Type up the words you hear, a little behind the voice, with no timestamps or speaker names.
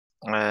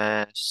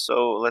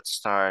So let's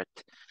start.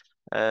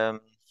 Um,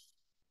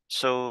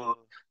 so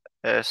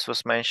as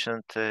was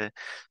mentioned, uh,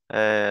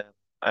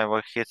 I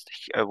work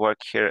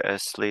here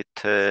as lead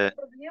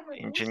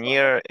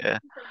engineer,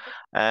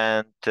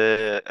 and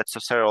at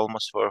Sosera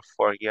almost for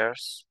 4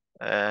 years.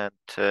 And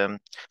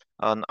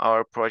on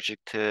our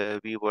project,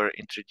 we were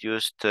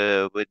introduced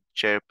with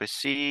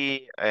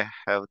gRPC. I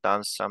have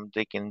done some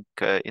digging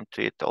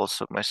into it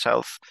also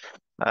myself,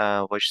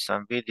 watched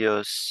some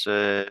videos,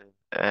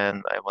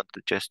 and I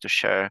wanted just to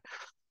share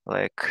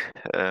like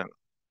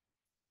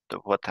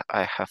what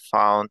I have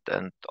found,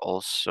 and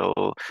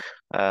also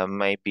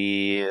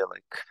maybe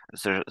like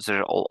there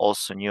are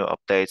also new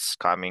updates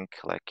coming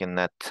like in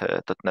 .NET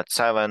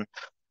 7,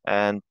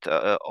 and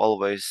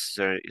always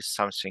there is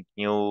something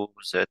new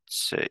that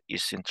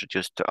is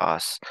introduced to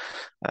us.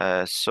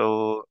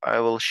 So I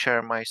will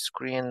share my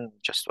screen,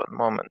 just one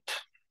moment.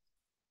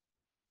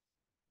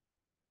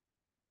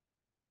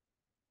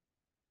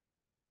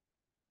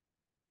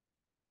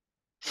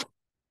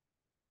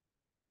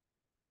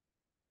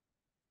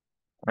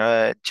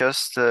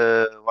 Just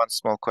one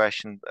small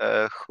question.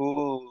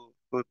 Who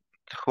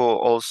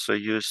also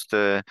used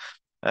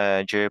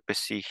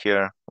gRPC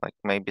here? Like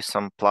maybe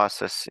some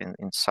pluses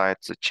inside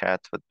the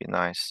chat would be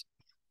nice.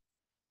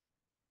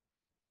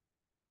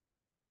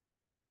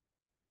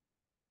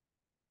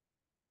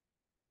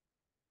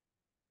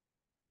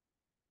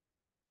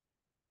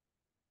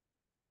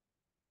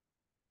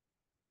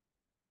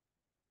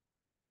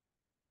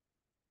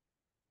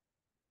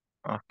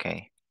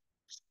 Okay.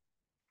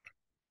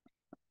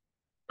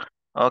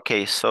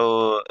 Okay,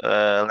 so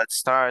let's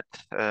start.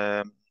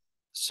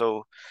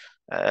 So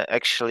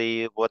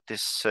actually, what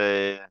is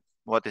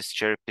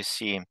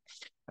gRPC?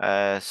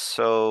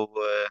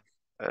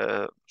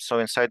 So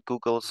inside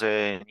Google,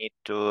 they need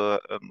to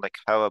like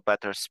have a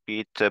better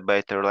speed,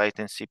 better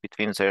latency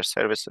between their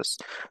services.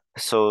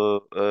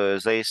 So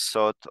they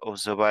thought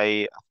of the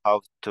way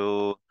how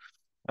to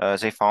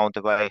they found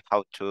a way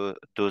how to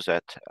do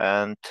that,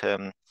 and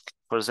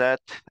for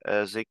that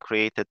they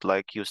created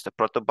like used a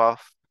protobuf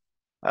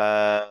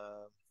uh,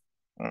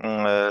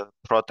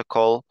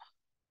 protocol.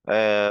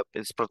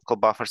 Its protocol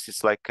buffers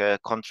is like a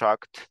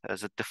contract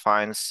that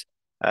defines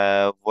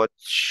what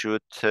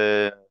should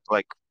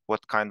like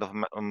what kind of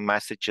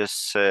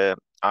messages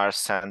are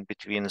sent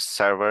between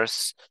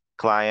servers,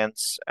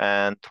 clients,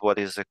 and what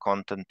is the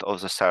content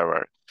of the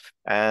server.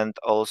 And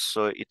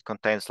also it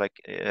contains at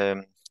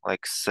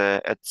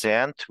the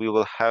end we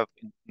will have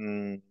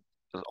mm,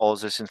 all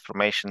this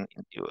information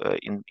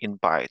in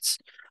bytes.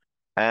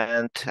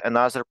 And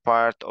another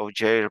part of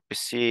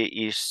gRPC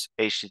is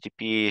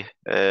HTTP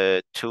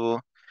 2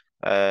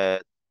 uh,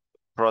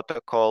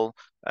 protocol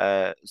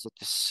that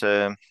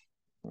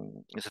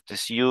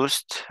is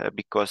used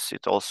because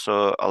it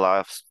also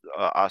allows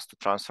us to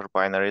transfer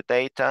binary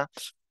data,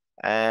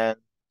 and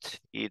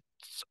it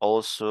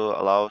also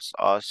allows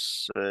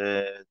us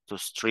to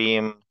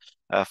stream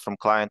from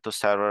client to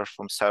server,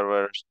 from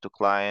server to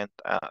client,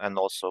 and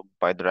also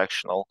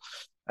bidirectional.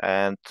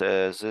 And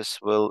this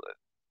will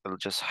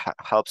just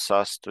helps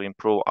us to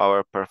improve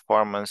our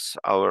performance,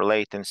 our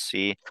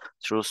latency,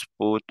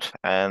 throughput,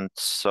 and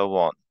so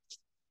on.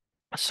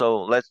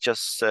 So let's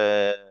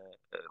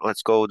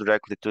go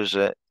directly to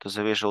the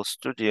Visual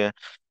Studio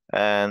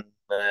and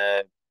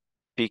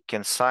peek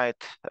inside.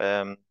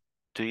 Do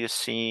you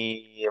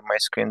see my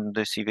screen?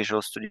 Do you see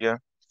Visual Studio?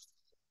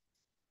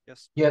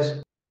 Yes.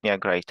 Yes. Yeah,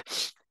 great.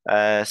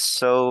 Uh,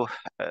 so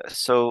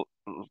so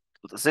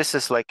this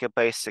is like a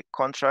basic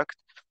contract.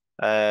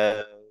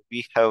 Uh,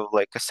 we have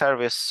like a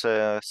service,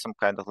 some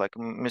kind of like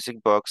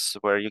music box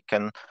where you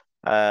can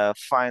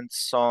find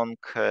song,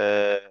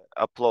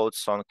 upload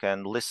song,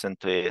 and listen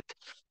to it.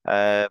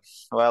 Uh,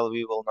 well,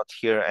 we will not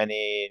hear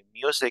any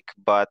music,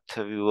 but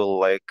we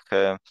will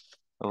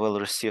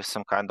receive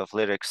some kind of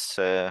lyrics,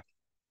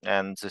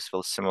 and this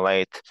will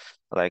simulate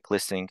like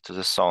listening to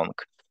the song.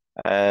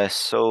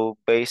 So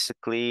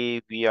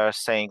basically, we are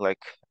saying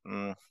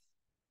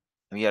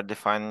we are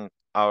defining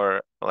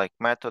our like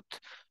method,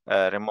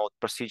 remote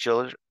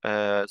procedure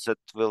that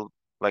will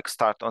like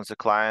start on the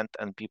client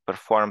and be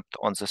performed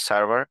on the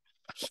server.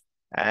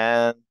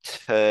 And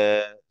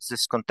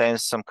this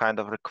contains some kind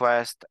of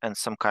request and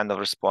some kind of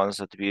response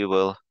that we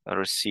will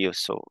receive.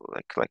 So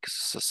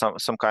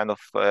some kind of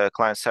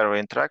client server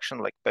interaction,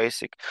 like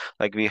basic,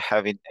 like we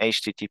have in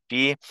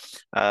HTTP,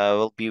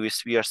 will be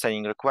we are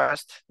sending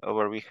request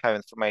where we have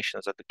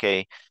information that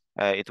okay,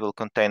 it will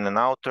contain an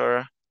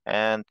author,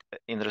 and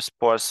in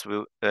response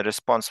we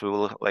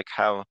will like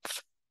have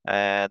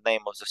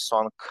name of the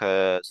song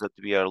that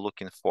we are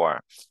looking for.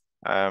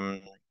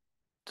 Um,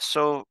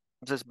 so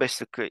that's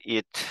basically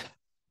it.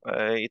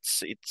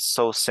 It's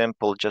so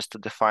simple just to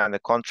define a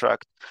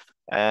contract,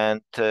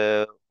 and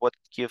what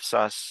gives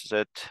us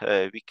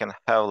that we can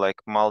have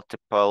like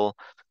multiple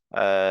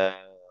uh,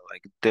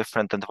 like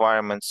different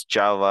environments,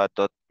 Java,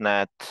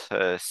 .NET,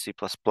 C++,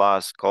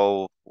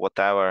 Go,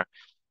 whatever,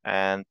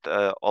 and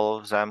all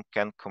of them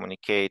can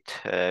communicate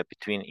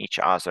between each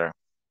other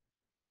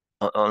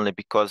only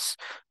because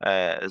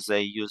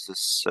they use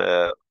this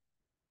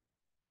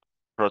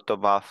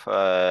protobuf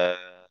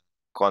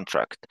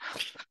contract.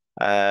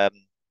 Um,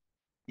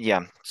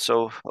 yeah,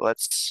 so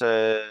let's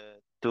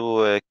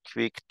do a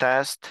quick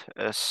test.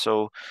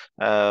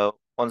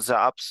 On the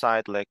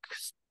upside, like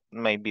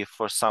maybe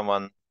for uh,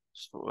 someone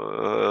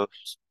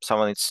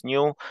it's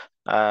new,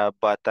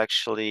 but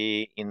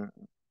actually in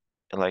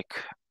like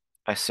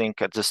I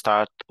think at the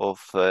start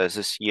of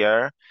this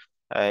year,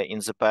 in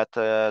the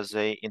beta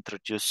they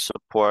introduced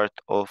support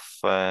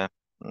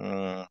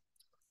mm,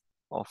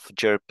 of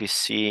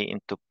gRPC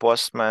into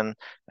Postman,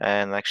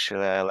 and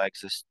actually I like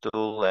this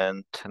tool.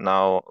 And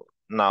now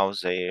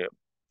they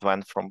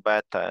went from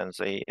beta, and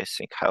they I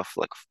think have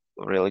like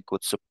really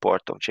good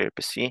support of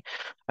gRPC,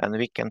 and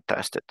we can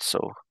test it.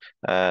 So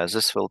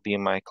this will be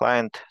my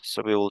client.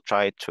 So we will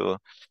try to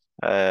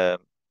uh,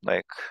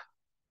 like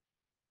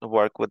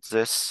work with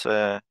this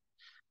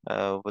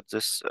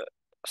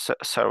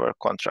server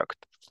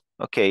contract.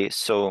 Okay,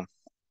 so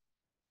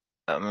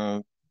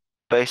um,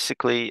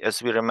 basically,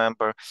 as we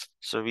remember,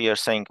 so we are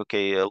saying,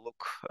 okay,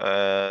 look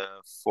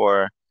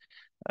for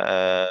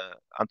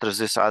under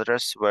this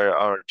address where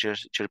our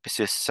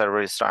gRPC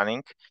server is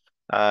running.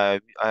 I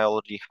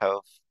already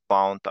have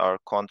found our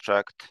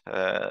contract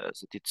that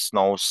it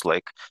knows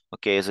like,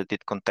 okay, that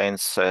it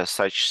contains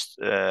such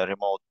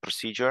remote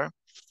procedure,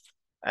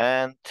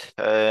 and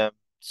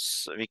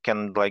we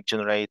can like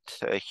generate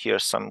here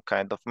some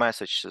kind of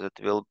message that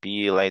will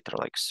be later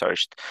like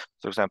searched.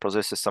 For example,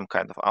 this is some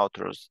kind of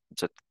outros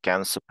that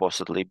can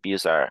supposedly be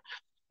there.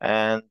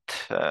 And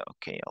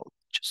okay, I'll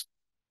just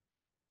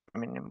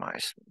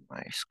minimize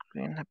my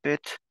screen a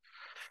bit.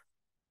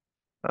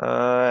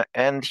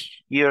 And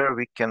here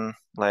we can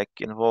like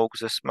invoke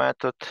this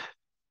method,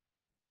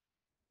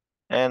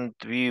 and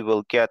we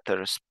will get a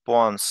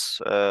response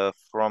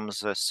from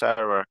the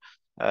server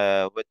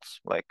with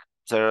like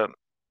there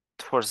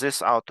for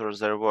this author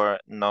there were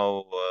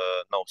no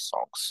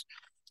songs.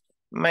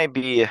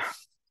 Maybe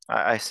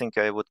I think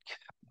I would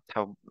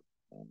have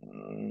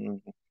mm,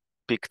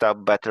 picked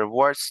up better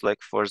words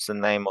like for the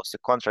name of the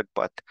contract,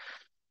 but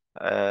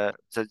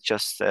that's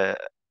just a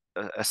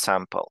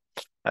sample.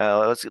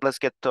 Let's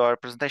get to our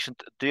presentation.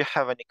 Do you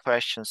have any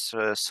questions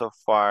so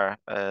far?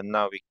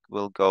 Now we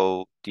will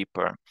go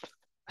deeper.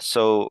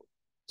 So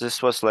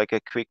this was like a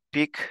quick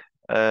peek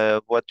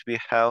what we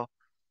have,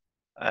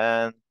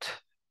 and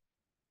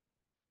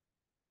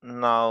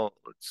now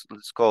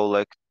let's go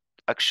like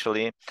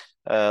actually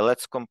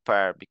let's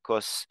compare,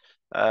 because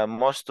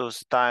most of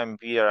the time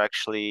we are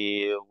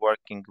actually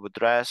working with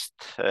REST,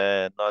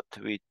 not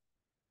with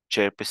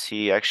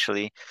gRPC.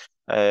 Actually,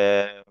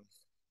 uh,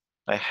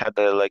 I had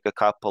like a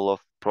couple of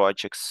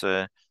projects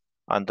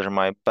under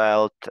my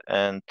belt,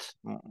 and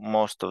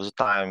most of the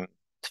time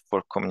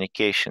for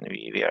communication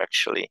we are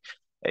actually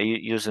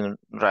using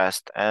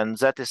REST, and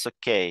that is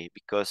okay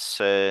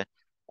because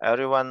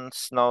everyone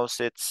knows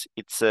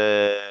it's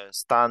a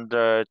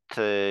standard.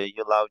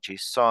 You love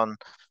JSON.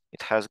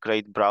 It has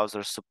great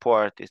browser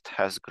support. It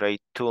has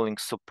great tooling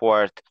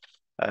support,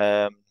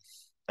 um,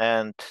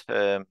 and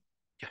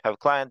you have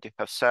client, you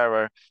have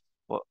server.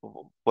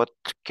 What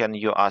can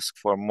you ask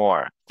for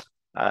more?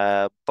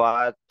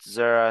 But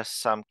there are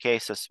some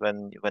cases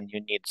when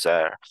you need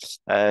there.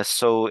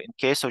 So in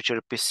case of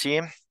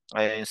gRPC,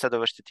 instead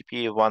of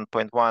HTTP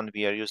 1.1,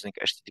 we are using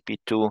HTTP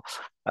 2.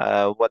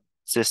 What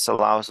this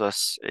allows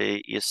us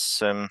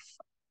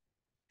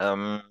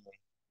um,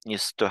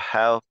 is to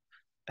have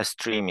a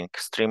streaming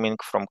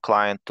from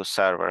client to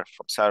server,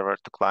 from server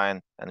to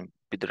client, and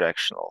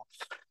bidirectional.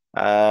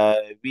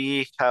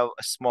 We have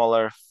a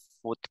smaller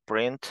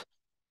footprint,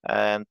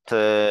 and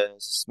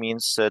this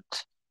means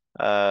that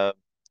uh,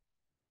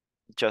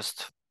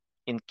 just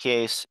in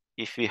case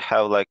if we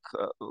have like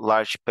a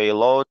large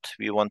payload,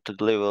 we want to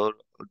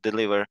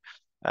deliver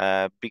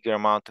a bigger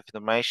amount of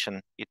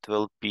information, it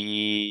will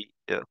be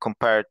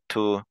compared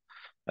to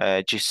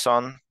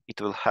JSON, it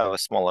will have a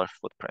smaller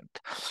footprint.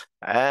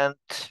 And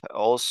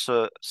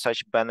also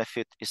such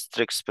benefit is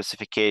strict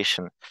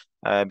specification,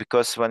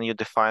 because when you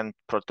define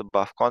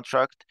protobuf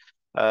contract,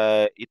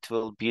 it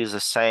will be the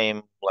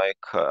same like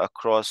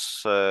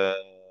across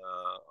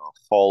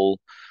whole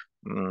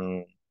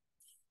um,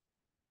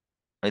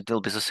 it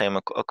will be the same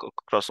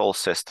across all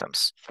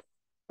systems.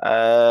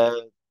 Uh,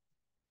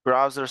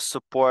 Browser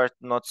support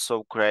not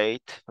so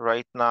great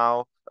right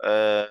now.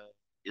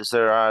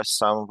 There are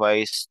some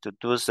ways to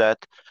do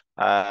that,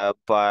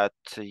 but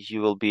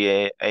you will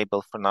be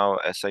able for now,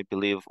 as I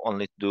believe,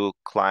 only to do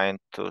client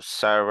to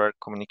server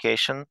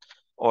communication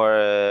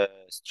or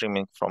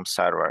streaming from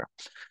server,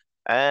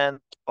 and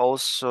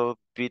also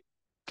bit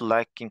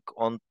lacking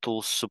on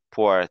tool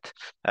support.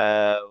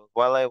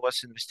 While I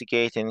was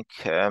investigating,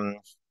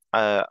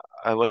 uh,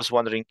 I was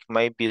wondering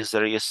maybe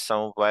there is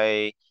some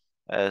way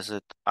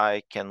that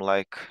I can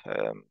like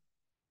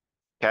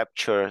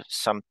capture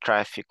some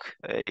traffic,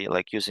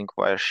 like using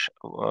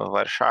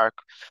Wireshark,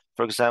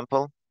 for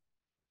example,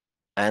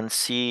 and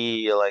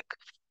see like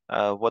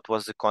what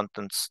was the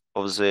contents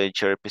of the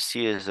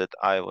gRPC that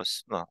I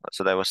was no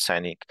that I was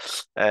sending.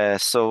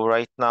 So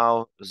right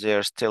now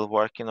they're still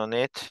working on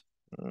it.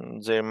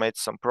 they made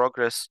some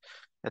progress,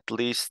 at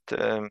least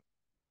I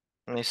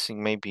think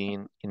maybe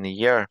in a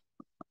year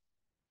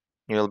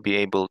you'll be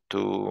able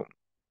to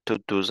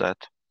do that.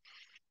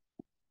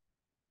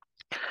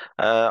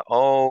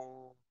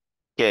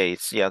 Okay,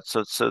 yeah.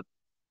 So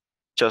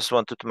just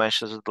wanted to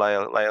mention that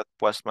like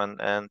Postman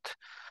and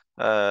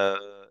uh,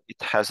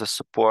 it has a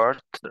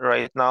support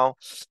right now.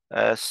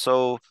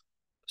 So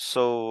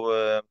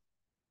so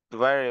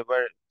very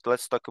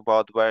let's talk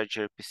about where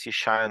gRPC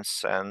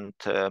shines and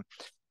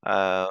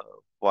uh,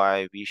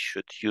 why we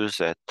should use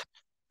it.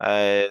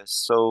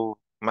 So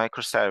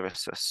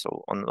microservices.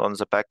 So on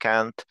the back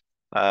end,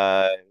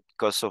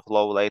 because of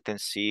low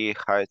latency,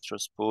 high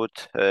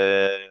throughput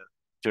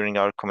during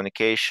our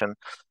communication,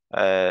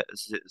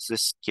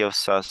 this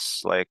gives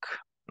us like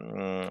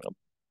mm,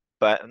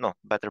 no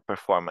better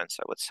performance,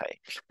 I would say.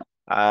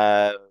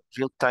 Uh,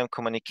 Real-time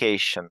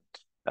communication.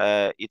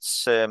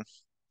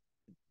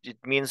 It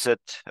means that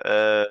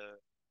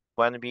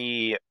when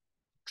we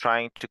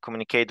trying to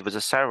communicate with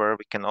a server,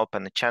 we can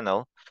open a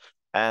channel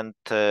and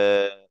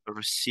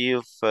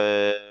receive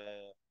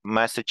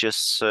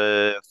messages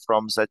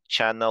from that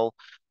channel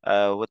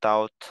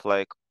without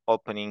like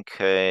opening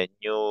a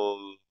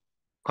new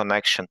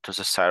connection to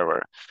the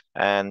server.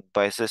 And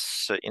by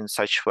this, in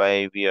such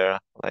way, we are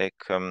like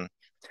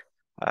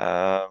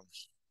uh,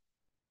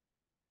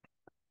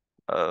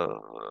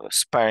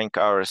 sparing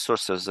our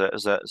resources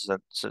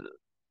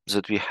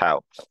that we have.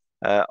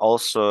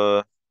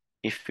 Also,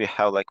 if we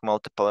have like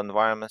multiple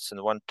environments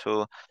and want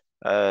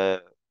uh,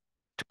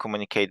 to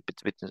communicate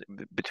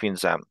between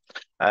them.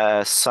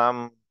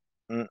 Some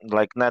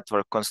like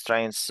network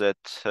constraints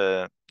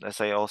that,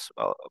 as I also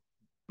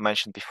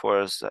mentioned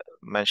before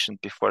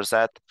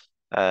that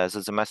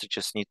the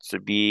messages need to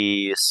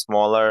be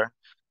smaller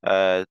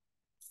uh,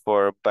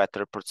 for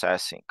better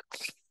processing.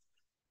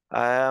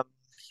 Um,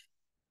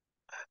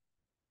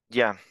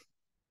 yeah,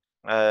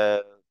 uh,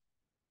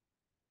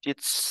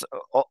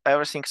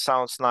 everything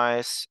sounds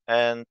nice,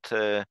 and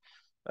uh,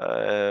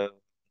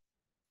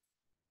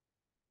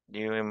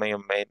 you may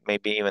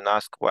maybe even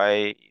ask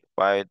why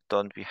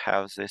don't we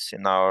have this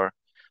uh,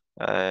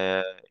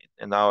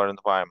 in our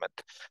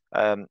environment.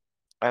 Um,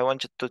 I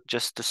wanted to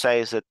just to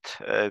say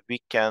that we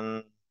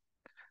can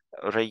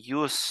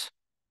reuse,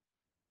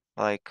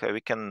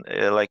 we can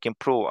like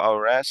improve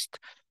our REST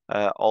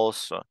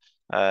also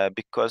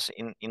because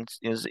in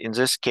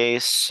this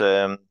case,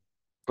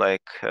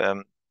 like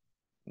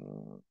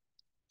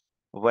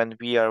when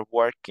we are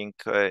working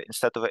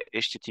instead of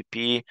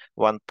HTTP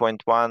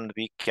 1.1,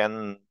 we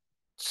can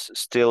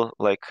still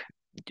like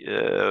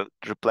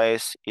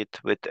replace it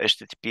with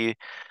HTTP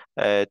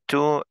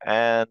 2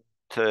 and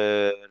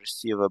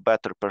receive a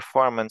better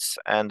performance.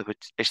 And with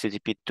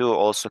HTTP 2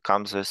 also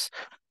comes this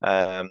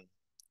um,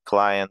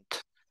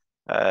 client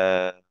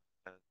uh,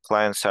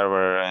 client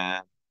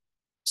server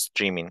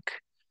streaming.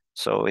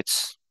 So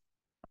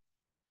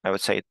I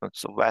would say it's not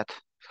so bad,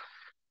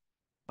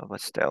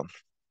 but still.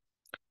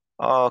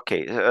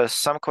 Okay,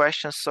 some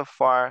questions so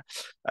far.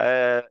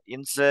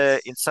 In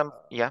Yes. some,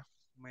 yeah.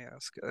 May I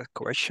ask a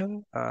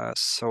question?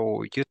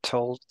 So you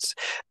told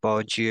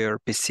about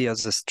gRPC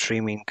as a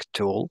streaming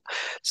tool.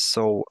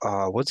 So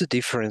what's the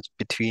difference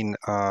between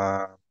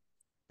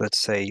let's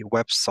say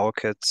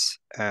WebSockets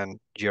and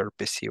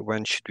gRPC?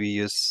 When should we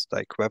use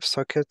like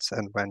WebSockets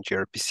and when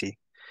gRPC?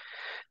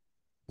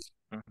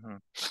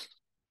 Mhm.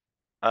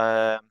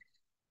 Uh,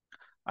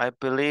 I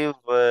believe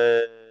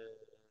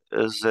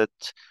is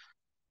that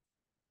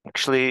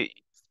actually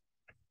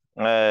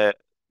uh,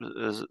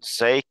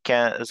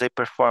 they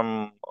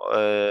perform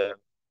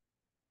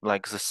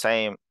like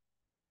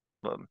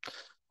um,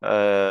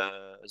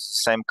 the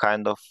same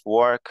kind of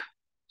work,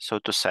 so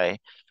to say.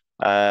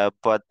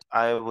 But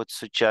I would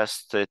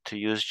suggest to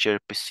use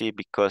gRPC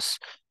because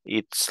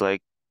it's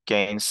like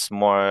gains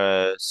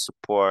more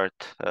support,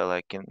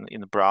 like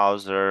in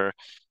browser,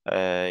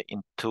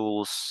 in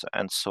tools,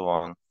 and so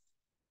on.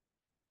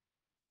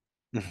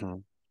 Mm-hmm.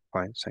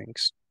 Fine,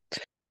 thanks.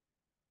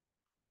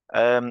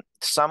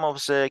 Some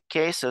of the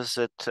cases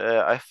that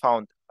I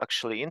found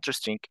actually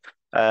interesting.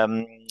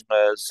 Um,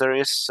 there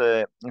is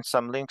in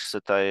some links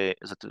that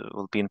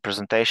will be in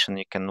presentation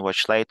you can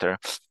watch later.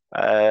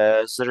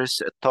 There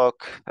is a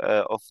talk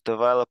of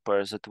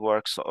developers that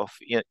works of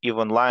EVE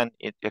Online.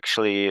 It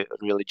actually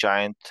really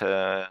giant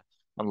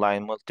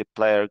online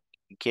multiplayer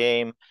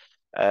game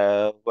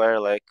where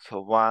like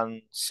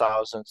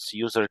 1,000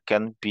 user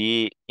can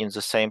be in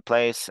the same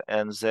place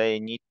and they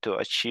need to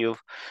achieve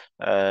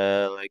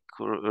like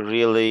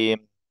really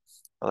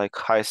like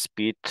high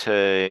speed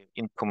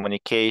in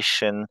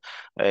communication,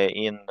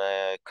 in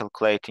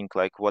calculating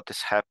like what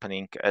is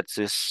happening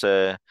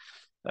uh,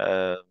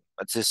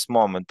 at this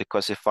moment.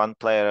 Because if one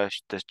player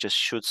just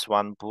shoots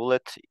one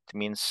bullet, it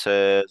means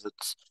that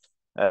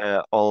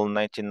all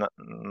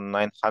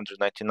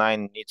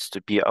 999 needs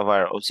to be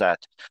aware of that.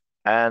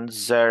 And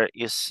there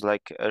is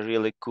like a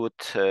really good,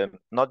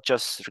 not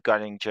just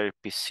regarding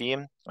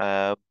gRPC,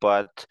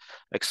 but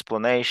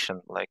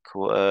explanation, like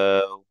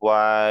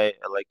why,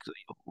 like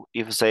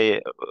if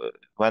they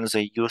when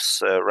they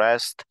use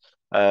REST,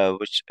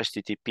 which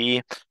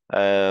HTTP,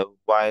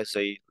 why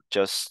they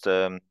just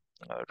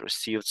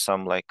received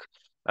some like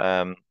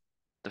um,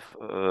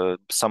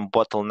 some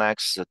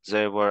bottlenecks that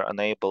they were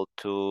unable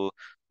to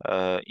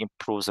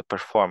improve the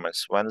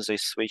performance. When they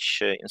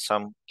switch in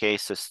some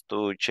cases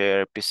to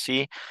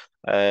gRPC,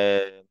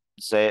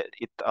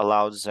 it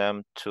allows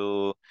them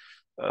to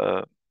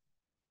uh,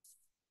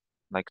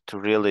 to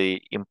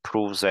really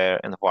improve their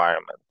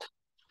environment.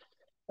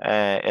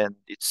 And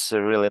it's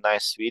a really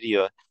nice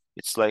video.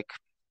 It's like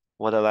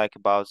what I like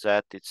about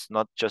that. It's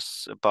not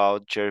just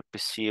about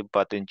gRPC,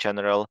 but in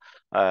general,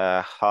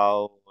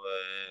 how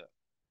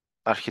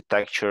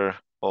architecture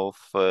of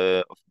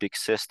big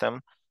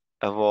system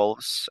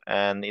evolves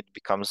and it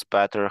becomes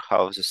better,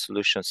 how the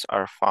solutions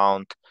are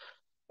found,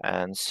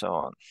 and so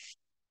on.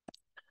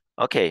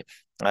 Okay,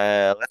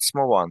 let's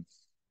move on.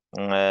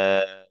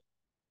 Uh,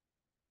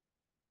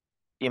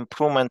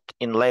 Improvement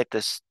in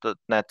latest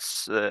 .NET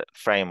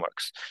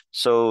frameworks.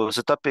 So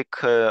the topic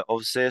uh,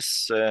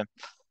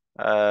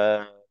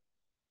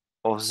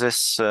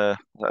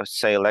 let's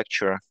say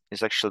lecture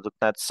is actually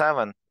 .NET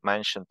 7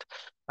 mentioned,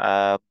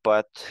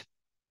 but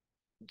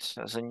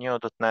the new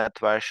 .NET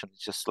version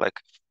just like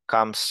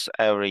comes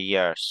every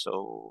year,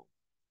 so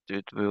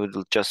we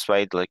will just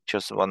wait like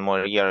just one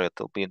more year,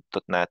 it'll be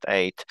 .NET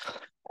 8.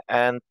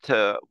 And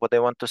what I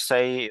want to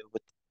say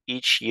with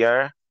each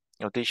year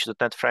of each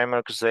 .NET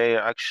framework, they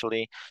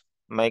actually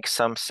make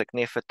some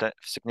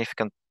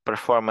significant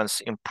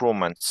performance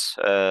improvements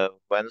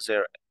when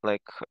they're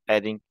like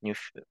adding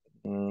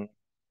mm,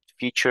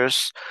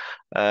 features,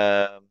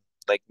 uh,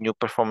 like new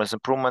performance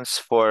improvements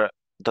for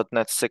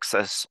 .NET 6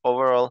 as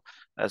overall,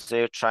 as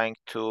they're trying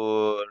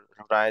to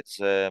write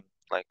the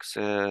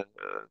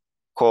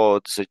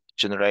code that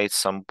generates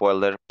some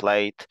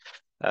boilerplate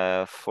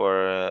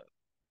for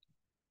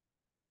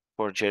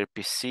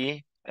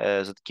gRPC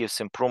that gives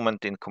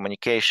improvement in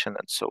communication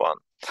and so on.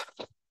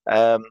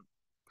 Um,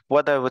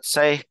 what I would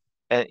say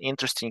an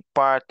interesting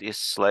part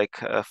is like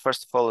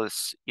first of all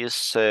is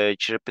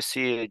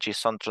gRPC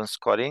JSON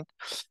transcoding.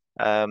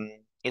 Um,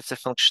 it's a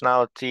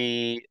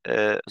functionality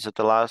that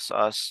allows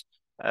us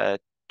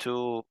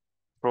to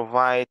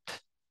provide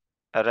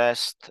a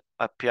REST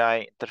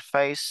API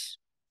interface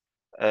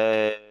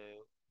uh,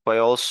 by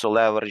also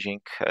leveraging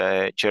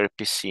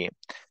gRPC.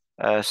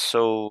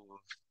 So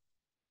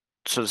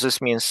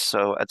this means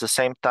at the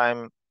same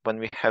time when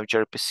we have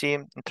gRPC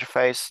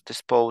interface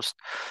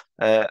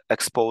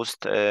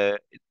exposed,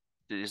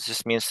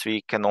 this means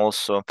we can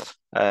also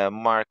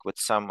mark with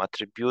some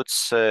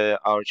attributes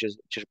our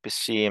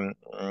gRPC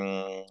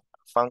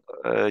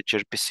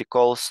gRPC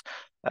calls,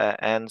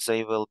 and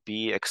they will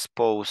be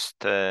exposed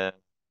as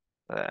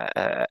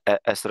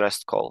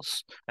REST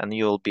calls, and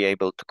you'll be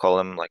able to call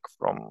them like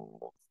from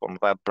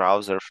web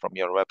browser, from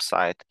your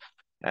website,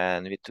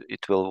 and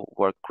it will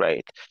work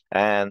great.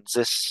 And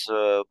this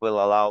will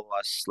allow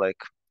us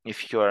like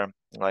if you're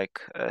like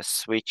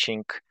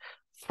switching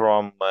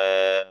from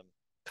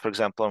for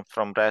example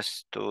from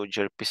REST to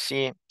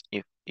gRPC,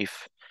 if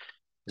if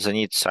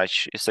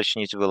such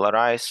need will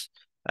arise,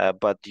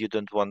 but you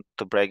don't want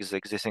to break the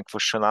existing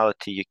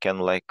functionality, you can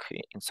like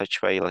in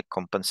such way like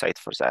compensate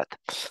for that.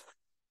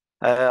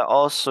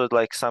 Also,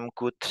 like some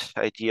good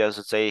ideas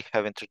that they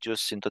have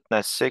introduced in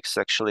 .NET 6,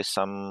 actually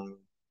some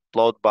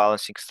load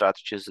balancing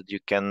strategies that you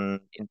can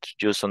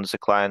introduce on the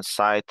client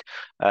side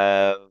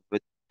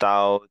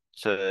without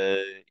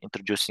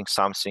introducing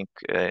something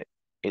i-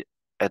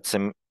 at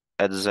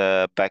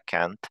the back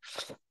end,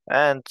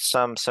 and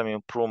some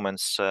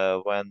improvements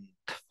when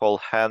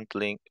fault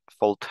handling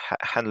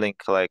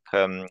like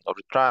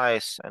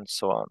retries and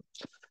so on.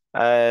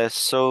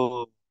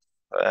 So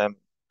um,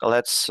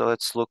 let's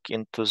look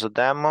into the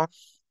demo.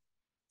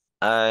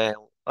 I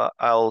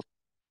I'll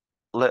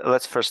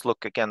let's first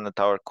look again at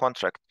our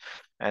contract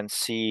and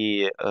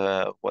see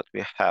what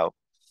we have.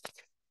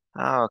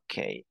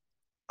 Okay,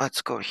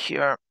 let's go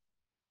here.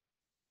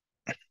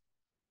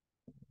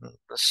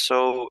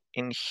 So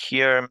in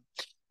here,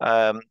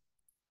 um,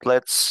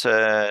 let's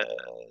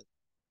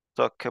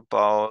talk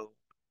about.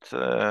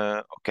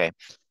 Okay,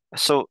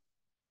 so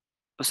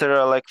there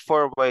are like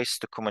four ways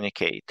to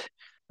communicate.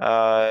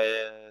 Uh,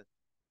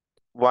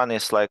 One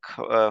is like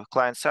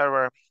client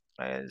server.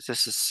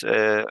 This is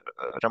a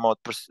remote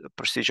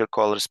procedure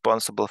call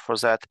responsible for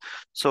that.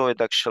 So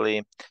it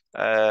actually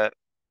uh,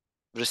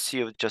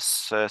 received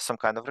just some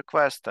kind of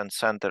request and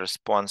send a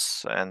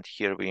response. And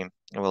here we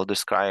will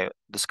describe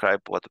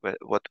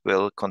what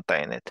will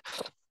contain it.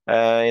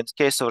 In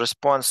case of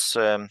response,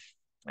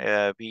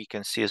 we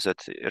can see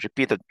that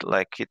repeated,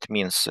 like it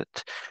means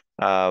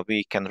that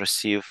we can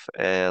receive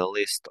a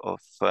list of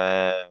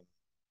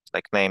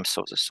like names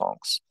of the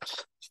songs.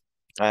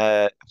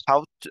 Uh,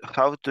 how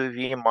do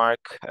we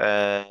mark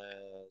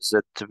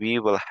that we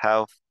will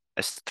have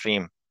a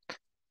stream?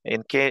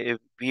 In case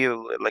we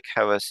like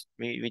have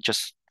we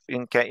just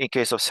in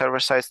case of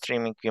server-side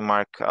streaming, we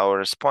mark our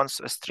response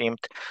as streamed.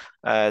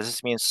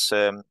 This means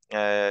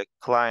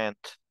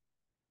client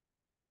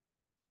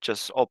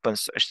just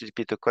opens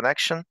HTTP to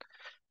connection,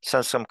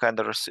 sends some kind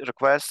of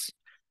request,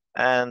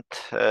 and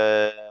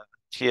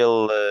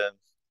till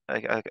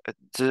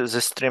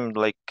the stream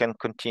like can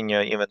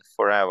continue even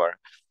forever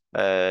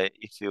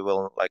if you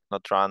will like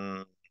not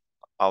run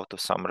out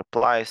of some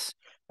replies,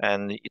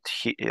 and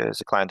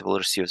the client will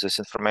receive this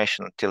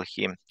information until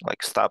he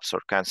like stops or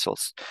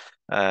cancels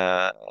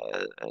uh,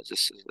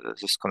 this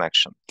this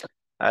connection.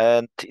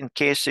 And in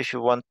case if you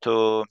want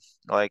to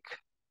like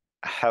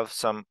have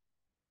some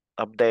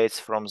updates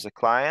from the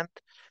client,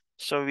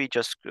 so we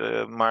just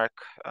mark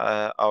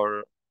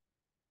our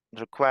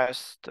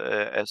request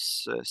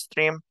as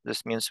stream.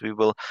 This means we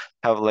will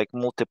have like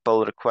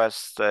multiple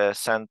requests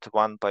sent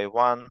one by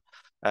one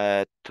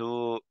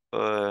to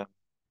the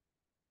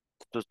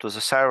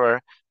server,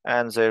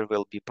 and there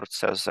will be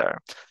process there.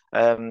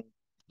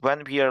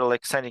 When we are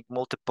like sending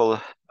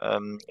multiple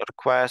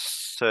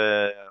requests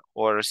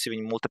or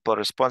receiving multiple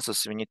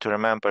responses, we need to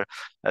remember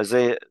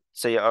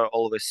they are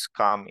always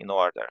come in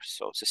order.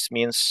 So this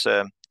means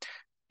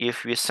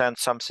if we send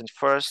something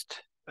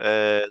first,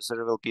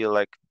 there will be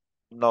like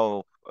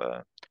no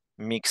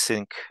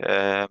mixing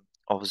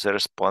of the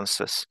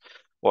responses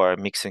or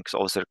mixing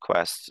of the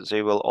requests.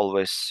 They will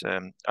always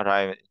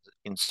arrive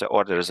in the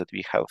order that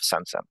we have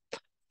sent them.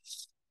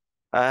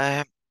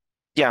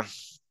 Yeah,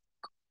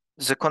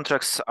 the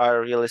contracts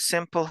are really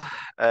simple,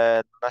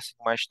 nothing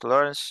much to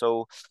learn.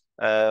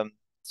 Um,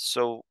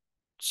 so,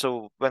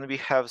 so when we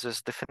have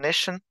this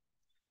definition,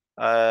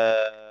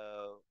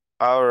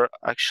 our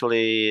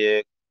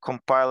actually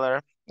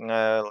compiler,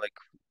 like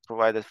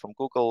provided from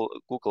Google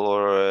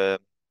or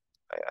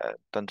I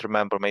don't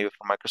remember, maybe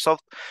from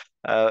Microsoft,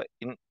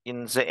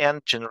 in the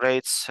end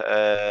generates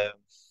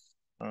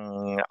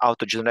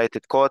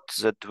auto-generated code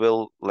that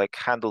will like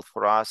handle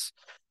for us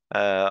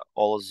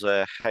all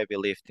the heavy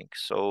lifting.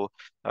 So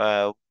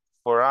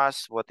for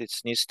us, what it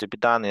needs to be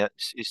done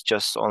is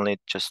just only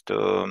just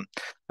to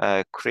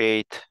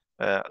create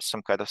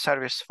some kind of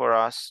service for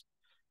us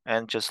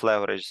and just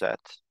leverage that.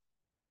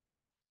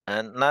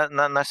 And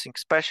nothing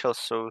special.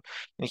 So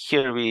in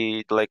here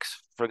we like,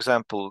 for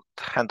example,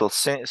 handle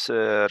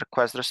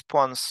request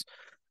response.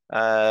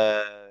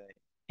 Uh,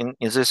 in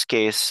this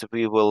case,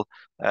 we will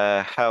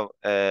have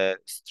a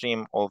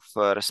stream of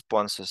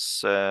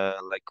responses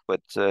like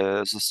with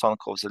the song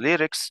of the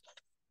lyrics.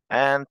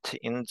 And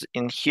in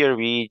here,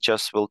 we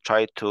just will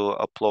try to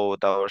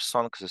upload our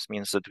song. This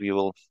means that we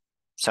will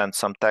send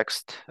some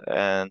text,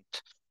 and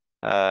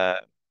uh,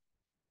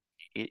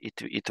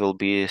 it will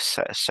be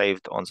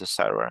saved on the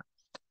server.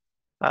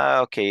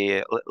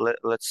 Okay,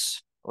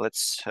 let's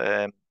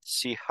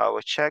see how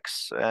it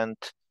checks, and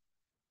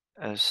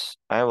as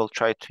I will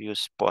try to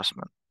use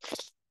Postman.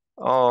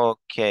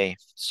 Okay,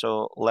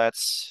 so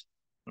let's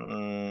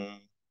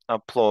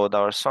upload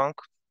our song.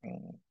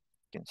 You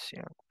can see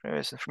our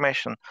previous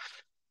information.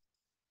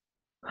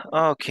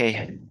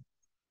 Okay,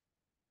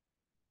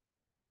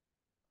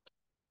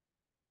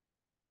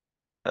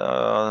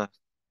 uh,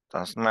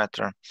 doesn't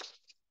matter.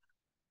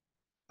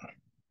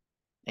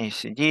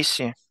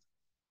 AC/DC.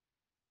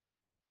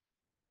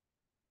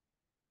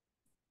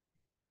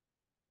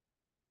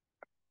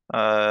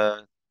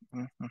 Uh,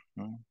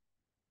 mhm.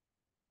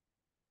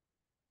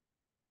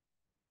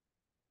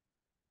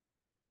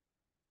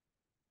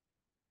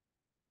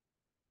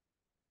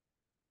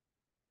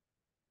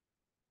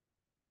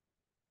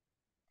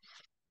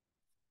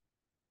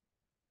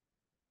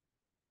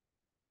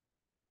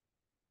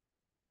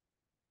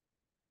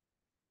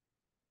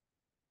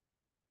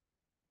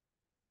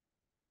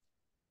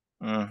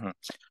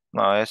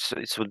 No,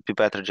 it would be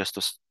better just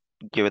to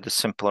give it a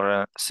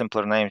simpler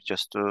name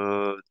just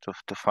to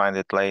find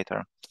it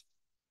later.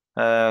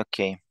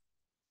 Okay.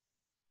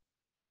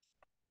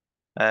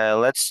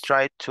 Let's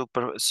try to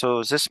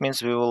so this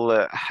means we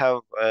will have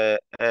a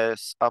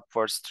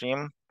upward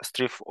stream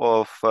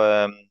of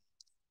uh,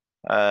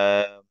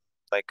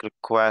 like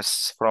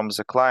requests from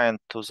the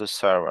client to the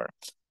server.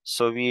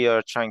 So we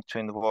are trying to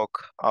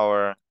invoke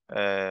uh,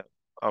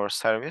 our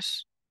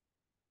service,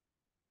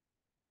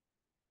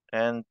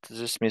 and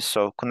this means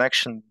so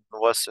connection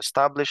was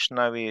established.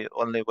 Now we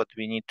only what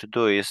we need to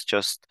do is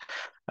just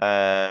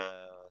uh,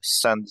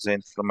 send the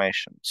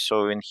information.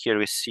 So in here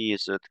we see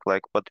is that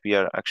like what we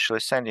are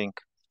actually sending.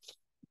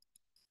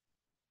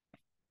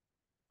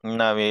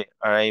 Now we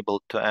are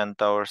able to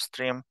end our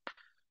stream.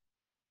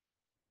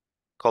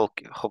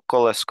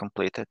 Call is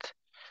completed.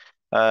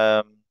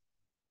 Um,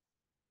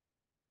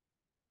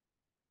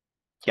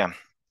 yeah.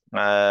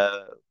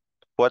 Uh,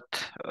 what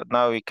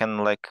now we can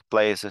like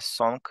play this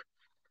song.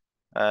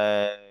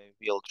 Uh,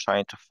 we'll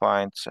try to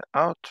find the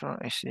outro.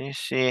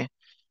 AC/DC.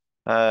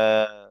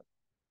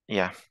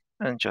 Yeah,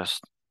 and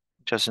just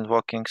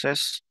invoking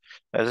this.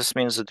 This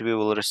means that we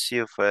will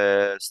receive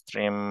a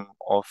stream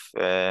of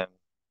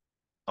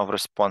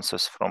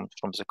responses from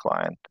the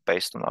client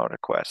based on our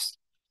request.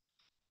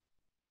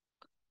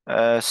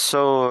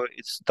 So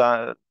it's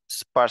done.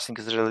 parsing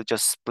is really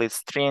just split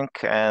string,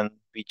 and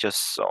we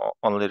just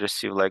only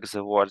receive like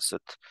the words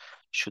that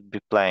should be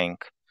playing.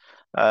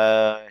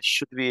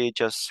 Should we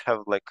just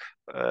have like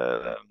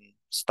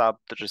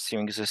stopped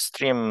receiving the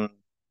stream?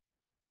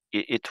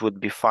 It would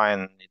be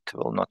fine. It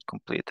will not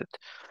complete it.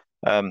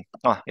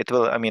 It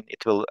will. I mean,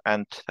 it will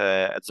end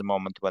at the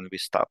moment when we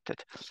stopped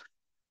it.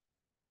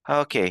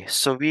 Okay,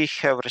 so we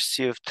have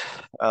received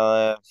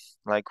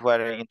like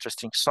very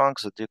interesting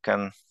songs that you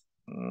can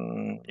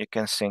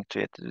sing to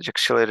it. It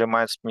actually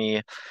reminds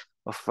me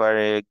of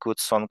very good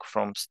song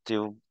from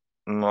Steve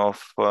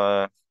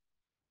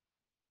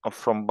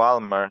from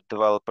Balmer,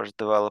 developers,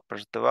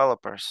 developers,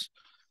 developers.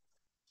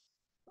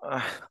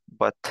 Uh,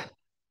 but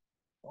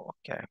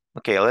okay,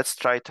 okay, let's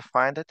try to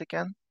find it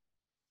again.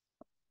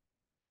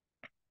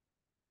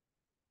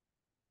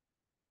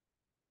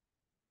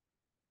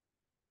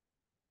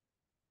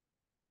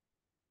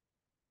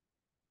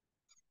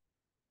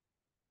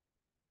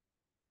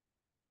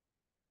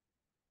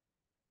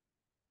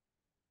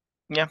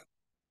 Yeah.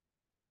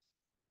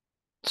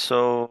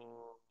 So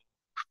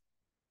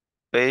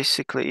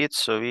basically it.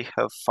 So we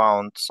have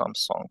found some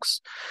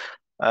songs.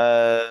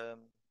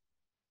 Um,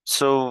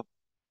 so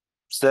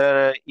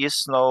there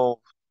is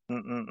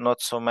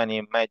not so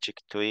many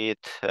magic to it.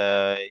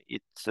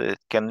 It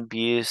can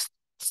be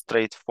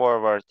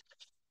straightforward.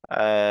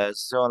 The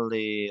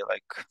only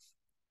like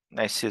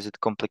I see that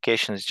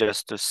complication is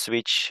just to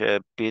switch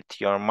a bit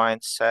your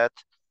mindset,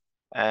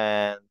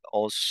 and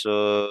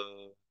also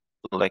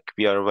like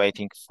we are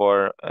waiting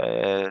for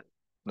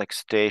like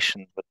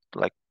situation, but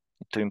like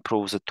to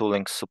improve the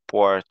tooling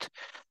support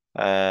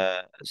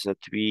that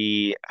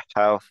we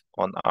have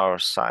on our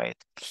side.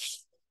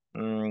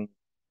 Mm,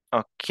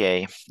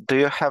 okay. Do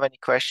you have any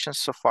questions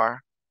so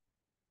far?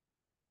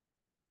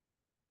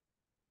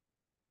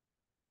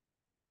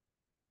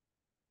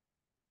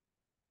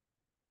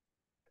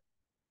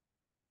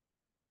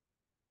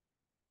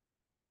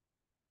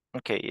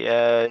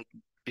 Okay.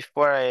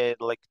 Before I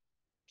like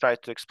try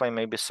to explain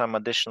maybe some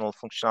additional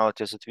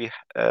functionalities that we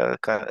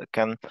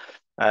can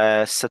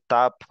set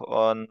up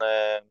on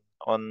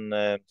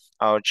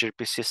our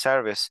gRPC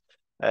service.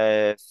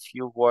 A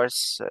few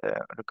words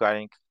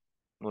regarding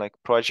like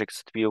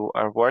projects that we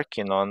are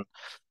working on.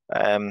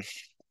 Um,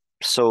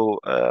 so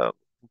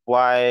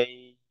why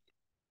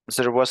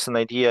there was an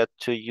idea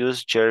to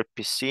use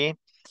gRPC?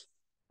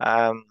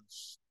 Um,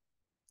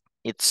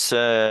 it's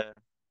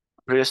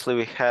previously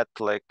we had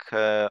like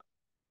a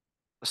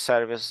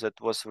service that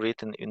was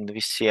written in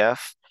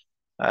VCF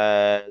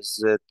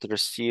that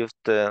received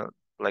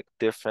like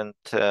different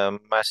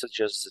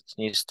messages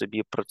that needs to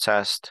be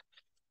processed,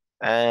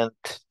 and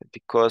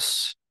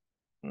because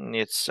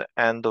it's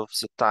end of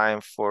the time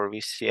for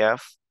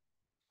VCF,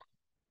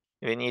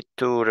 we need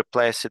to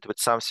replace it with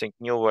something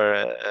newer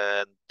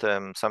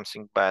and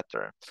something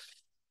better.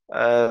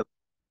 Uh,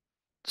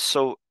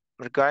 so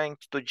regarding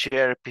to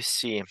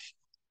gRPC,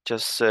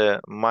 just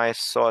my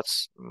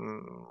thoughts.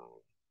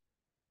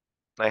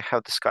 I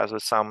have discussed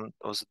with some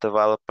of the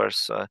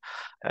developers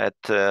at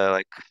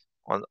like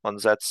on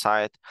that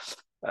side.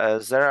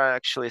 There are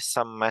actually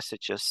some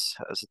messages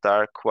that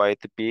are quite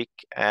big,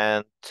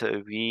 and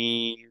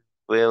we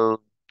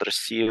will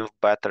receive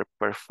better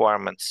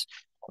performance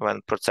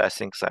when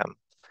processing them.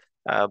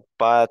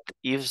 But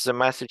if the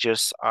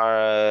messages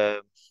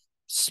are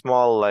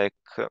small,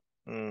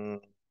 mm,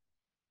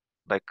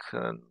 like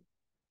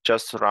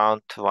just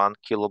around 1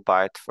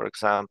 kilobyte, for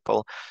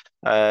example,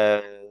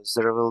 uh,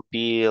 there will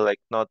be like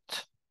not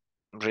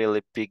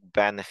really big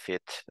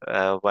benefit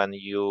when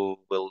you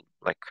will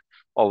like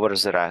over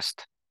the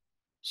rest.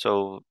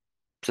 So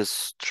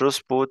this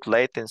throughput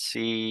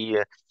latency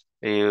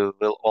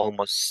will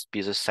almost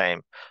be the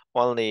same.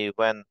 Only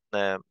when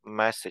the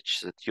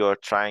message that you're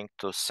trying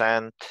to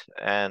send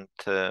and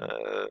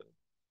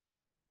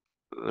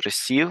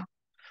receive,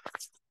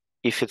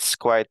 if it's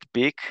quite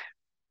big,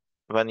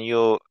 when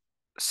you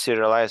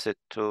serialize it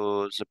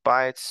to the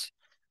bytes,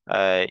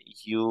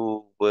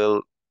 you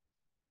will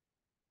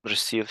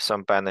receive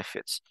some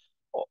benefits.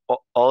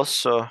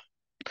 Also,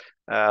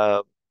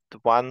 uh, the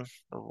one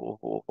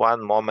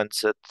moment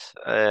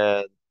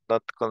that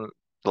not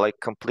like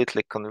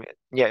completely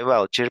yeah,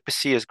 well,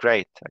 gRPC is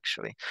great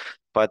actually,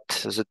 but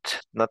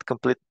that not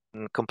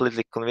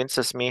completely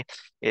convinces me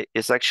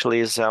is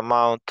actually the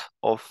amount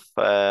of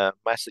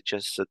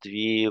messages that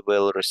we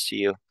will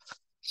receive.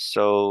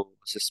 So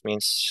this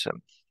means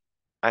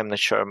I'm not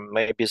sure.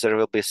 Maybe there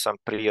will be some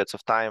periods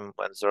of time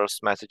when those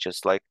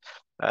messages like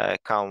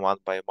come one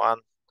by one,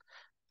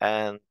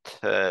 and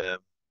uh,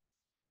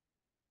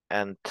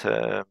 and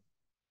uh,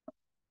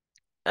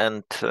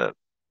 and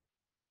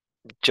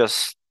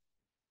just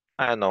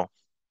I don't know.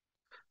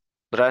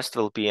 The rest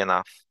will be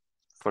enough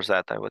for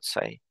that, I would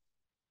say,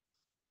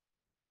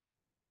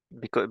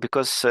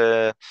 because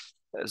there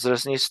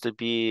needs to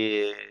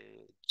be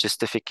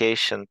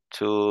justification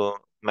to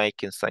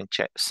making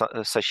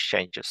such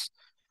changes.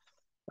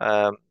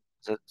 Um,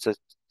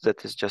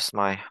 that is just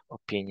my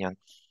opinion.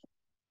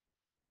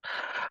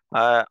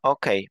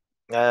 Okay.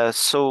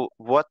 So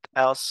what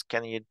else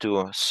can you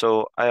do?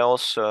 So I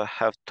also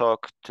have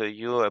talked to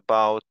you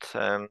about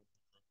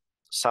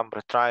some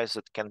retries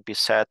that can be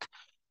set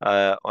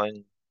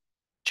on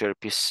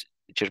gRPC,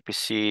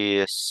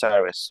 gRPC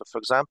service. So for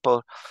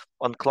example,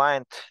 on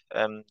client,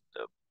 um,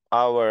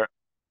 our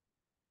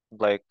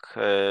like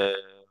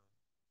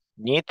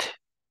need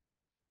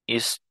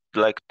is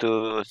like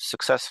to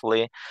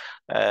successfully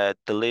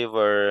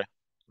deliver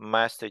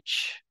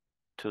message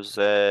to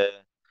the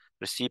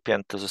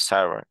recipient to the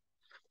server.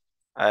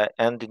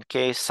 And in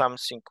case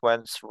something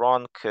went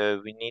wrong,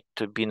 we need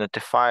to be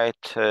notified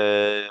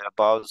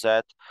about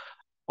that,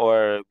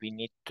 or we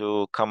need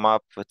to come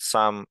up with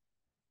some,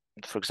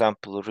 for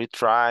example,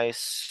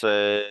 retries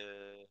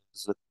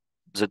that,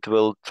 that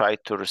will try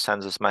to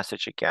resend this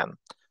message again.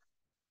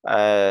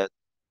 Uh,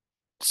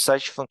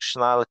 Such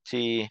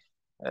functionality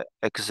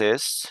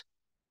exists,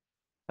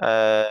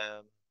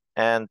 uh,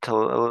 and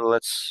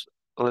let's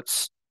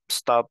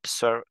stop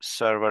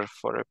server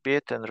for a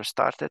bit and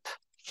restart it.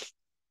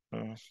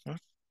 Mhm.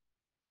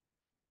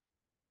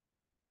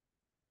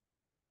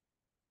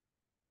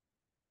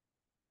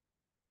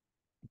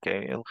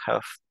 Okay, you'll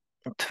have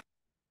it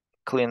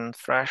clean and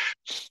fresh.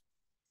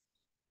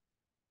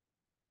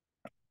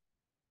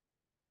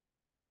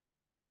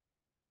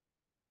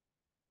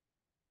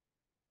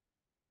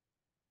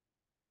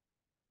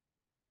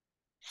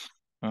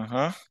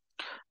 Mm-hmm.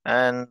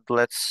 And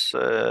let's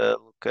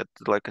look at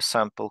like a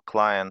sample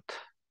client.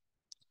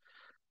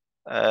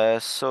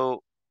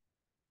 So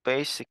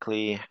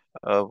basically,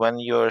 when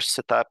you're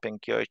setting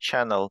your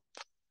channel,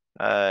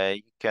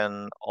 you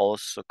can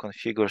also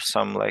configure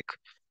some like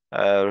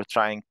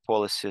retrying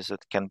policies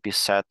that can be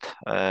set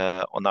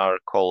on our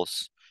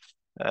calls.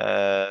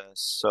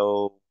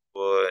 So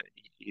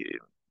you,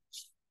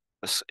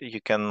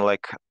 you can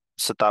like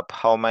set up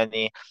how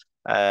many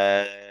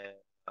uh,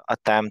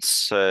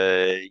 attempts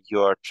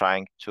you're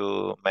trying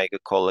to make a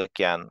call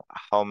again,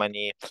 how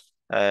many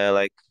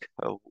like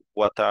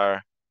what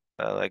are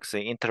like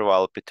the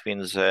interval between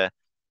the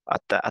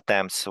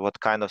attempts, what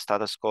kind of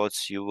status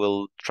codes you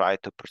will try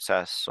to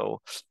process.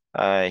 So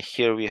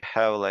here we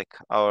have like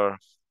our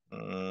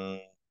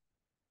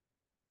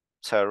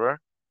server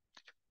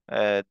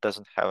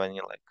doesn't have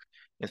any like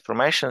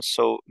information,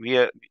 so we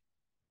are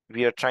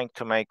trying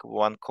to make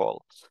one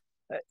call.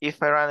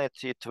 If I run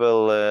it, it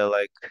will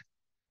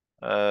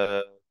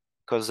uh,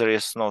 because there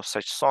is no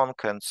such song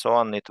and so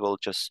on, it will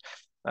just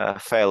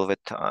fail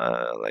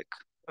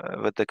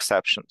with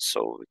exceptions.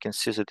 So we can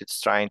see that it's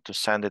trying to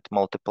send it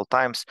multiple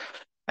times.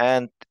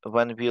 And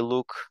when we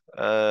look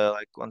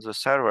like on the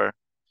server,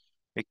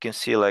 we can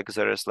see like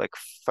there is like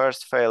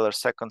first failure,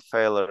 second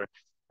failure,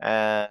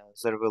 and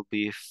there will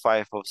be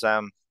five of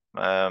them.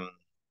 Um,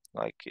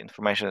 like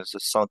information is the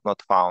song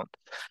not found.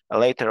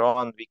 Later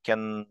on, we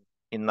can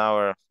in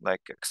our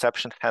like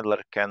exception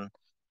handler can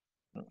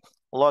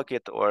log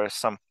it or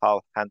somehow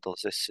handle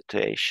this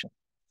situation.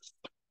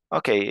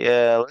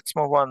 Okay, let's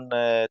move on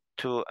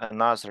to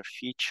another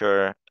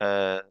feature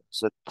that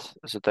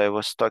I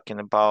was talking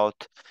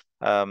about.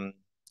 Um,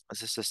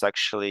 this is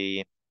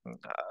actually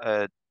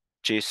uh,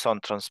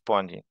 JSON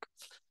transponding,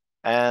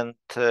 and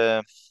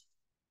uh,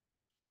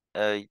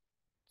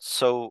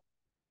 so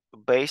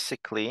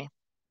basically,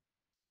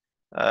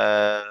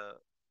 uh,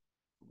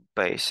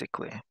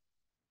 basically,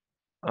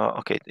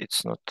 okay,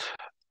 it's not.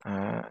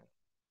 Uh,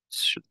 it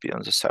should be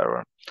on the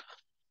server.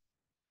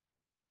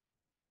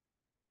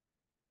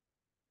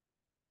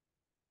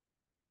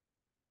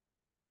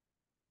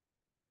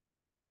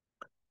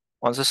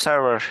 On the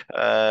server,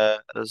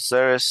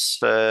 there is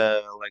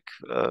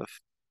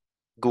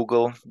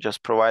Google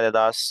just provided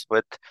us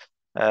with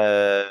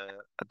uh,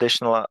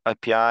 additional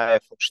API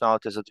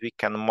functionalities that we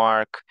can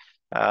mark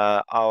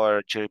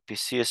our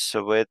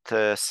gRPCs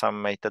with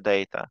some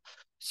metadata.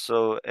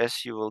 So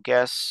as you will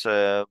guess,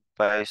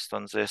 based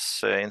on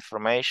this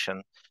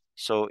information,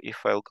 so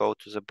if I'll go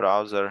to the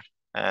browser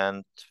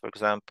and, for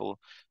example,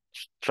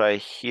 try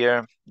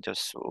here,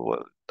 just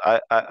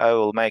I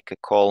will make a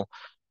call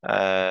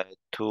uh,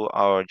 to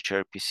our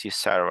gRPC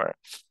server.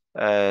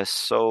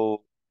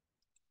 So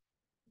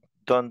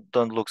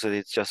don't look at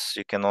it, just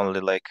you can only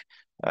like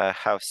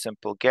have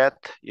simple get.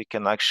 You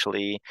can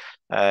actually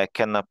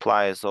can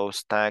apply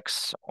those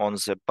tags on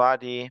the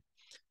body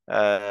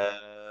that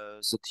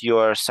you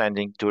are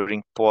sending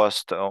during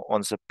post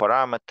on the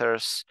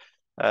parameters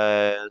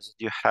that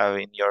you have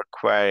in your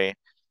query,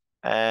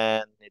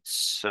 and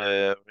it's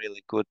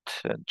really good.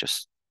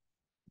 Just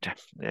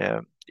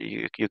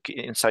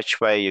in such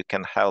way you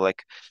can have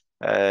like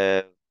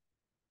uh,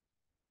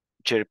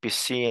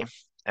 gRPC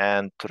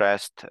and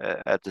REST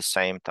at the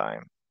same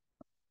time.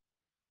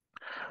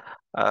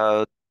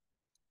 Uh,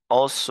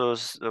 Also,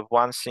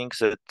 one thing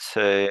that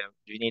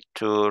you need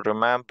to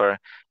remember,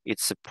 you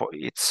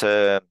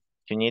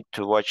need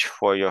to watch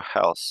for your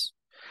health.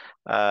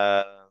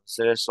 Uh,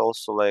 there is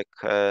also like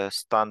a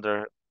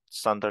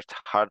standard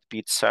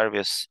heartbeat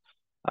service.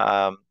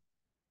 Um,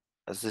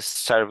 this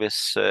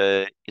service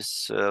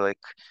is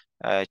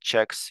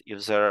checks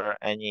if there are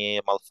any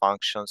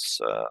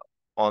malfunctions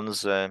on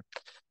the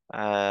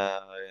uh,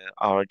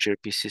 our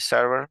gRPC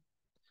server,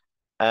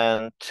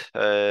 and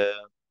uh,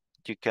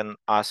 you can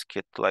ask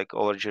it like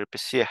over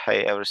gRPC,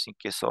 hey, everything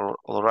is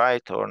all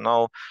right or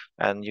no,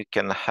 and you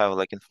can have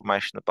like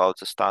information about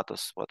the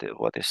status,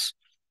 what is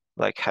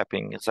like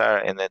happening there,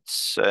 and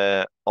it's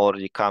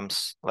already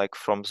comes like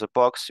from the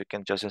box. You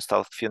can just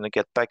install few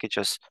NuGet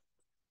packages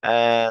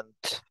and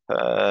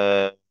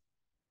uh,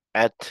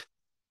 add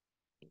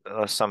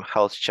some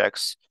health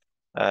checks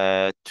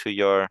uh, to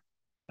your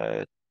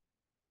uh,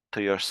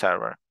 to your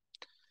server.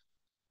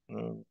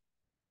 Mm,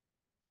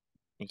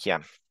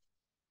 yeah.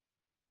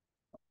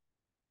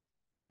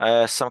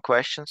 Some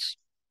questions?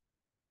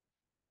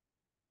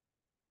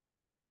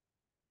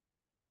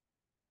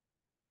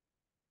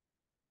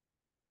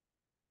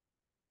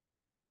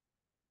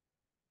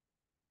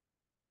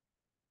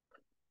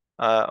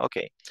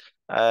 Okay.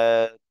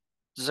 Uh,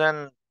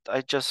 then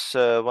I just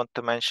want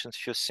to mention a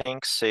few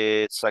things.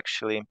 It's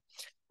actually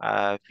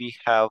we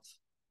have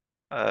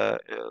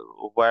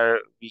where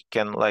we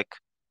can like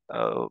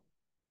uh,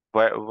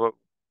 where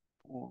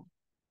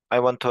I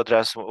want to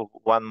address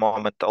one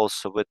moment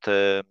also with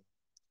uh,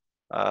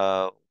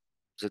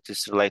 that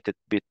is related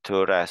bit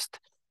to REST.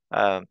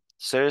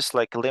 There is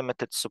like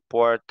limited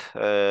support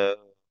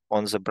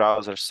on the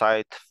browser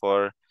side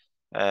for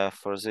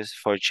this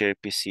for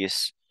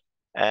gRPCs,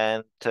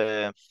 and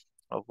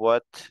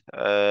what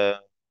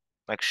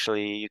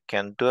actually you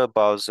can do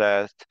about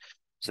that.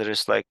 There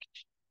is like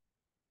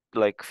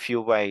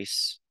few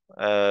ways.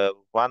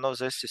 One of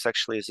this is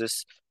actually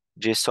this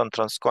JSON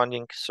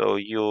transcoding. So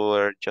you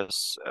are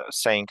just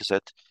saying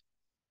that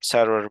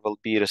server will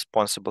be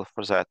responsible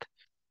for that.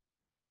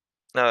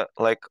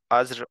 Like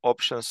other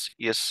options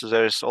is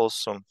there's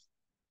also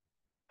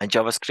a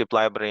JavaScript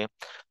library.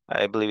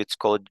 I believe it's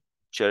called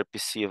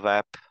gRPC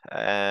Web,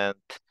 and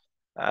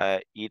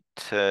it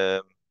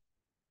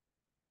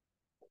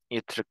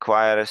it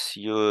requires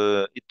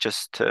you. It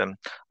just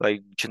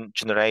like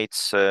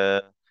generates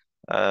uh,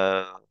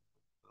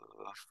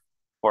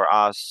 for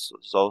us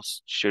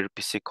those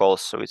gRPC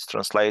calls. So it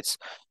translates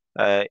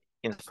uh,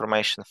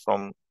 information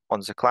from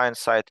on the client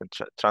side and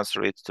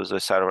transfer it to the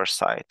server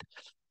side.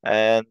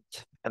 And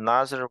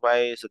another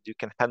way is that you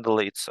can handle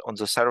it on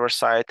the server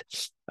side.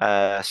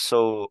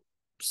 So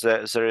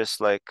there is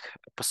like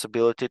a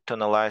possibility to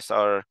analyze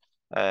our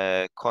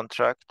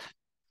contract,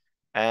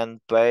 and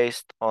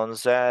based on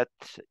that,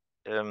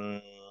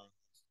 um,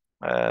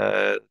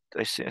 I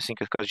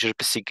think it's called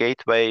gRPC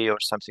gateway or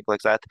something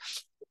like that.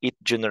 It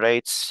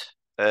generates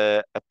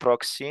a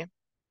proxy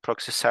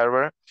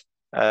server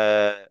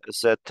uh,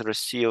 that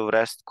receive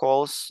REST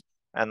calls,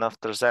 and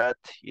after that,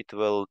 it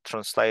will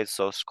translate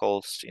those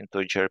calls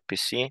into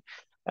gRPC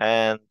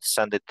and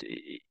send it,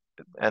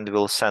 and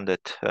will send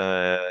it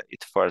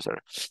further.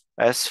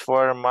 As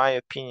for my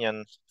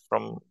opinion,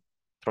 from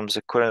from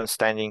the current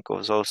standing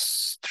of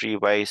those three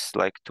ways,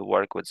 like to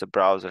work with the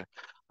browser,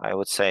 I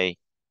would say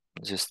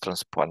this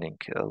transponding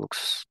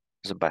looks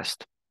the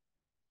best.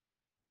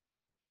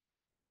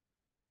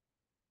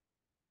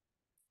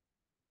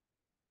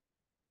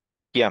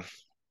 Yeah,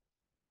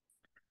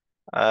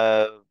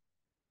 uh,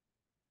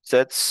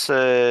 that's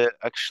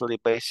actually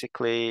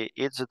basically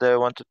it that I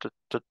wanted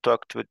to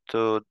talk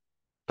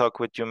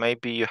with you.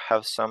 Maybe you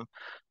have some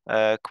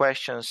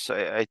questions,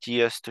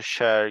 ideas to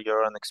share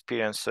your own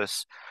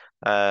experiences.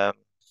 Um,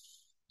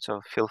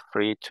 so feel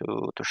free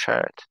to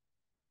share it,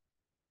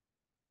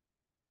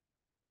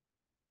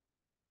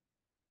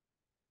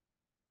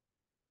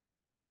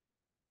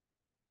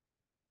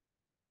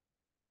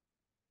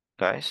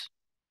 guys.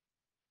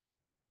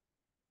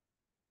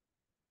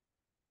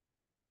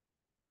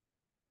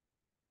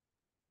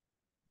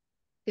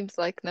 Seems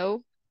like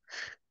no.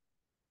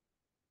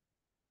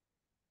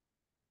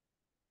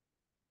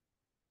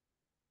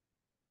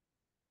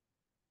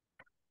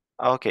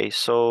 Okay,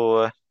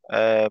 so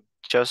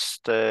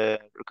just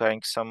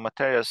regarding some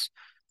materials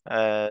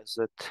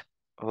that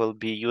will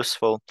be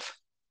useful.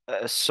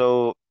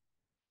 So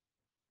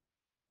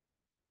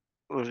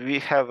we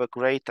have a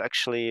great,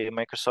 actually,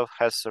 Microsoft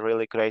has a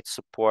really great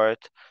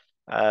support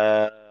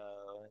uh,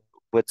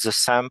 with the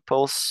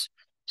samples.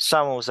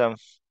 Some of them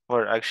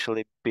were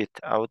actually a bit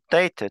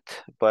outdated,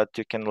 but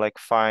you can like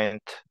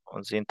find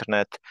on the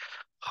internet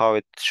how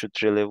it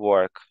should really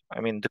work.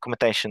 I mean,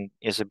 documentation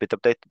is a bit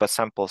updated, but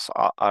samples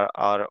are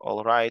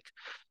all right,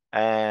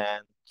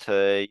 and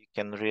you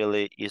can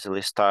really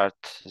easily start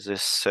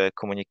this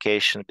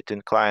communication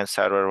between client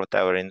server,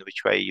 whatever, in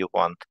which way you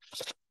want.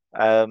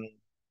 Um,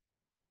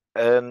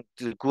 and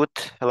good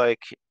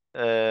like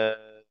uh,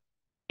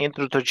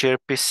 intro to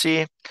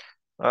gRPC.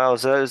 Well,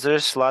 there's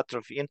a lot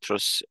of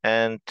intros,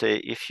 and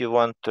if you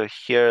want to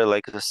hear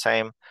like the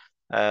same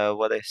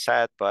what I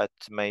said, but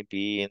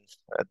maybe in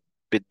a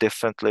bit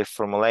differently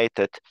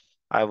formulated,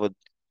 I would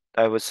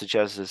I would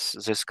suggest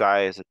this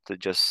guy that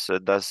just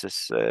does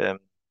this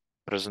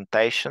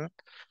presentation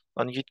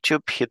on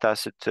YouTube. He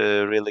does it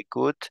really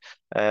good.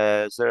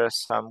 There are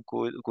some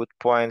good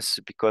points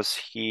because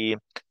he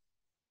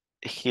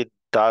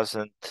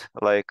doesn't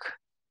like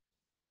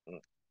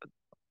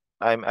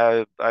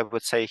I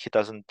would say he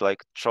doesn't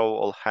like throw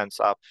all hands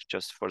up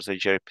just for the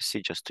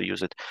gRPC just to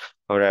use it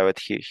wherever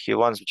he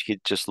wants, but he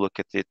just look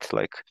at it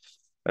like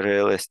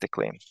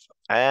realistically.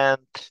 And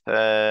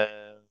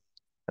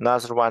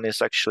another one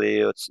is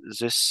actually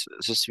this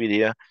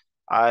video.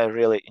 I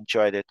really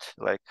enjoyed it.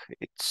 Like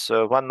it's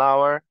 1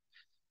 hour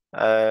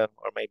or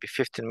maybe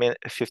 50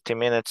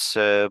 minutes,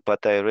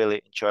 but I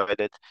really enjoyed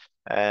it.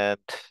 And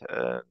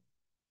uh,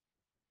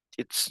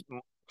 it's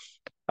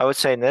I would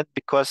say not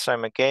because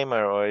I'm a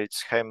gamer or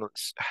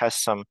has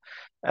some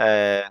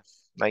uh,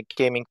 like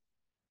gaming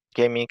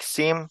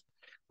theme,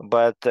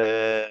 but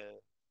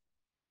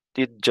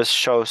it just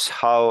shows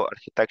how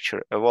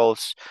architecture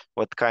evolves,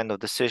 what kind of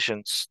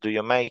decisions do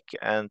you make,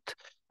 and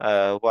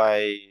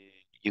why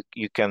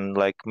you can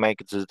like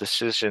make the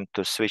decision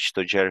to switch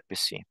to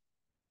gRPC.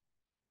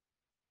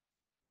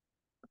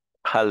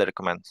 Highly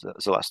recommend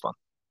the last one.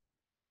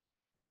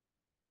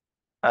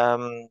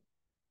 Um,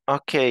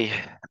 okay,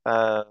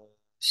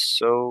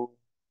 so.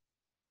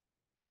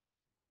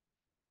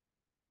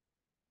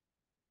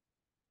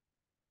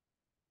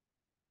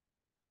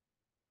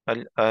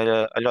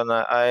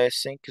 Alona, I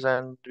think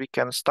then we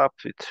can stop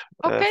it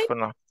Okay. for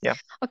now. Yeah.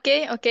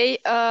 Okay.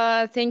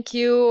 Thank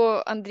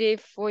you, Andrei,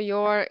 for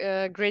your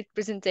great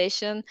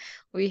presentation.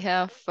 We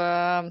have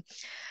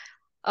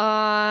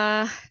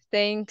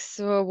thanks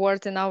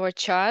word in our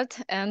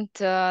chat, and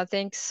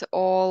thanks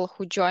all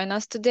who join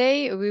us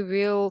today. We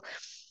will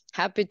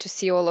happy to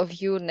see all of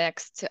you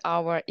next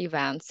our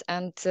events,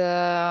 and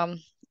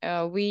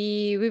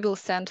we will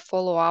send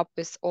follow up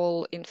with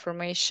all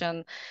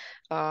information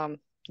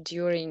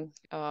during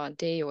a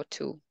day or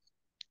two.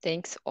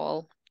 Thanks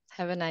all.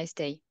 Have a nice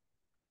day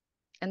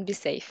and be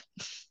safe.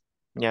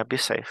 Yeah, be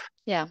safe.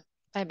 Yeah.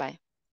 Bye bye.